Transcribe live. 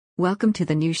Welcome to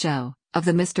the new show of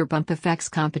the Mr. Bump Effects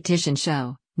competition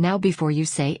show. Now before you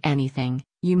say anything,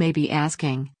 you may be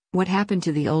asking, what happened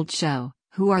to the old show?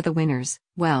 Who are the winners?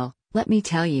 Well, let me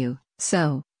tell you.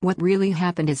 So, what really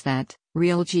happened is that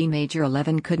Real G Major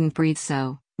 11 couldn't breathe,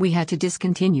 so we had to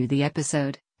discontinue the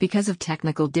episode because of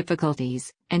technical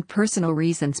difficulties and personal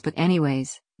reasons. But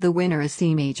anyways, the winner is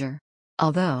C Major.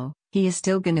 Although he is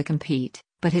still gonna compete,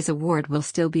 but his award will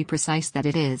still be precise that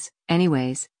it is.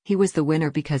 Anyways, he was the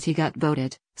winner because he got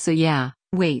voted. So yeah,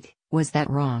 wait, was that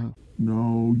wrong?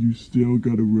 No, you still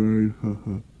got it right,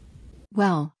 haha.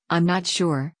 Well, I'm not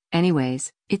sure.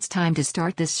 Anyways, it's time to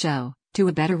start this show to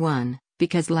a better one,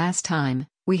 because last time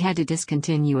we had to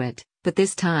discontinue it, but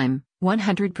this time,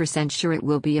 100% sure it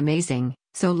will be amazing,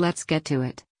 so let's get to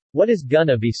it. What is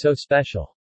gonna be so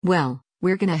special? Well,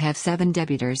 we're gonna have 7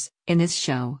 debuters in this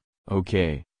show.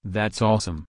 Okay, that's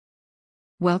awesome.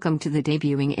 Welcome to the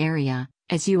debuting area.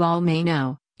 As you all may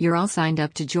know, you're all signed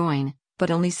up to join, but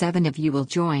only 7 of you will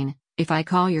join. If I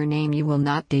call your name, you will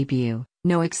not debut.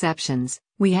 No exceptions.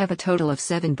 We have a total of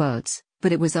 7 votes,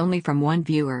 but it was only from 1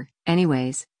 viewer.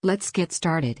 Anyways, let's get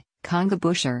started. Conga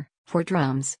Busher, for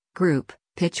drums, group,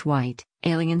 Pitch White,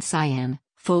 Alien Cyan,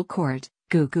 Full Court,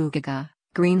 Goo Goo Gaga,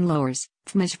 Green Lowers,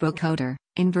 Fmish Vocoder,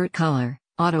 Invert Color,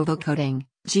 Auto Vocoding,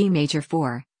 G Major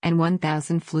 4, and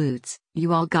 1000 Flutes.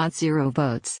 You all got 0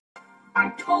 votes.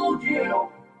 I told you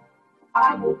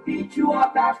I will beat you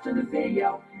up after the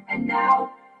video, and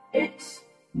now it's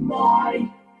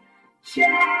my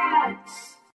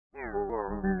chance. Wait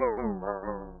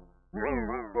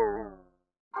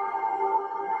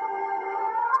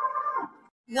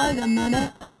a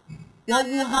minute. What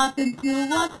will happen to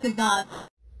what's the guy?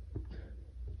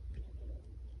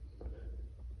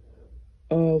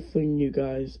 I'll fling you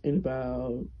guys in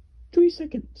about 3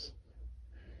 seconds.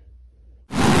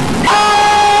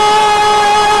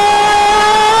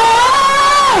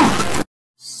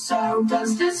 So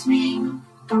does this mean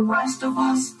the rest of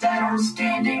us that are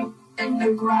standing in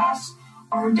the grass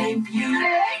are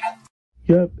debuting?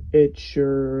 Yep, it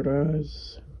sure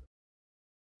does.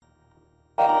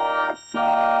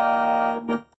 Awesome!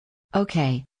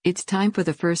 Okay, it's time for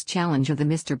the first challenge of the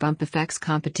Mr. Bump Effects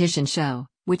competition show,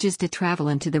 which is to travel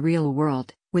into the real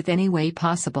world, with any way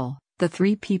possible. The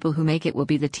 3 people who make it will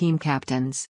be the team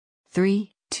captains.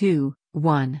 3, 2,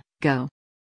 1, go.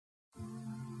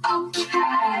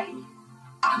 Okay.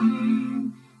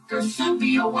 There should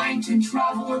be a way to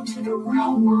travel into the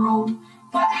real world,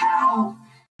 but how?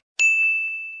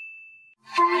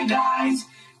 Hey guys,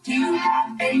 do you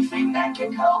have anything that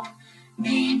can help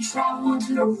me travel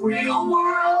into the real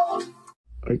world?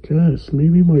 I guess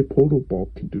maybe my portal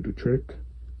ball can do the trick.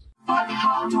 But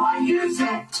how do I use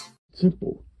it?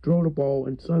 Simple. Throw the ball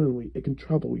and suddenly it can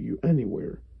travel you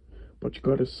anywhere. But you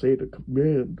gotta say the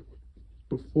command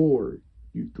before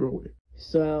you throw it.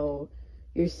 So,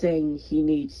 you're saying he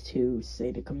needs to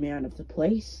say the command of the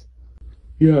place?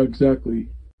 Yeah, exactly.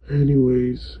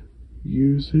 Anyways,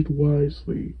 use it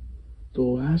wisely. The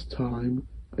last time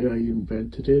I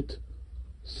invented it,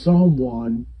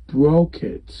 someone broke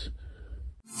it.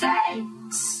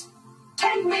 Thanks.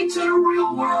 Take me to the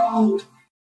real world.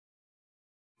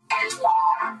 It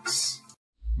works.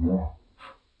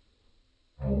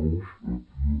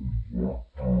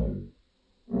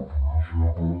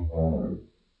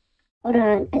 Hold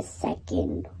on a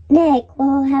second. Nick,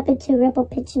 what happened to Rebel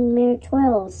Pitch and Mirror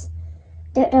Twirls?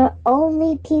 They're the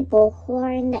only people who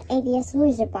are in the ABS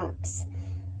loser box.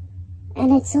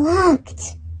 And it's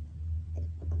locked.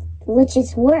 Which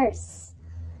is worse.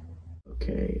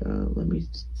 Okay, let me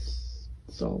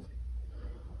solve it.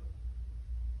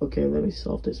 Okay, let me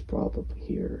solve this problem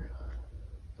here.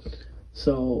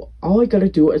 So, all I gotta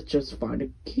do is just find a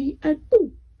key and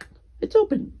boom! It's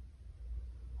open!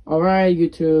 Alright, you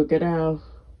two, get out.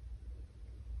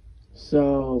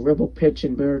 So, Rebel Pitch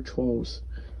and Mirror Trolls,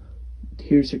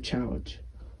 here's your challenge.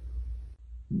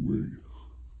 Wait,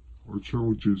 our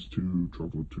challenge is to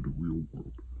travel to the real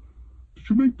world. Did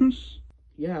you make this?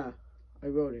 Yeah, I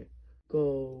wrote it.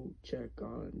 Go check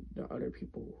on the other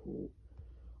people who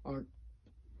are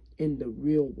in the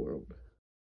real world.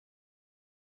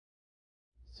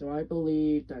 So I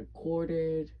believe that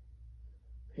Corded,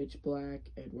 Pitch Black,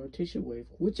 and Rotation Wave,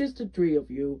 which is the 3 of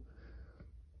you,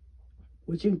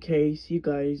 which in case you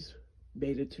guys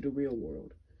made it to the real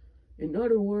world. In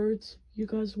other words, you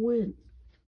guys win.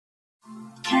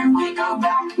 Can we go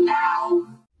back now?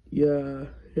 Yeah,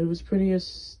 it was pretty a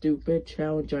stupid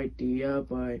challenge idea,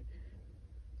 but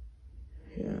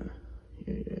yeah.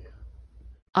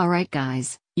 Alright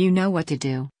guys, you know what to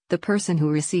do. The person who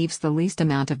receives the least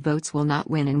amount of votes will not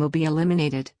win and will be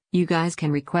eliminated. You guys can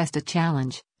request a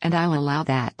challenge, and I'll allow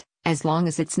that. as long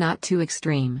as it's not too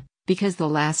extreme, because the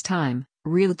last time,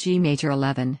 Real G Major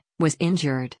 11 was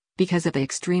injured because of the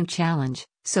extreme challenge,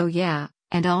 so yeah,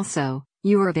 and also,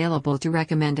 you are available to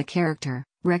recommend a character,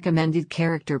 recommended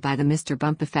character by the Mr.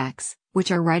 Bump effects,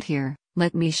 which are right here.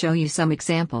 Let me show you some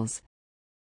examples.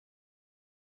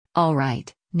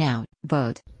 Alright, now,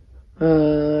 vote.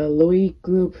 Louis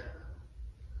Group,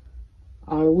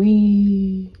 are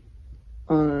we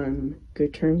on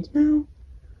good terms now?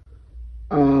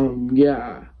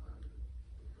 Yeah.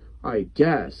 I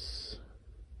guess.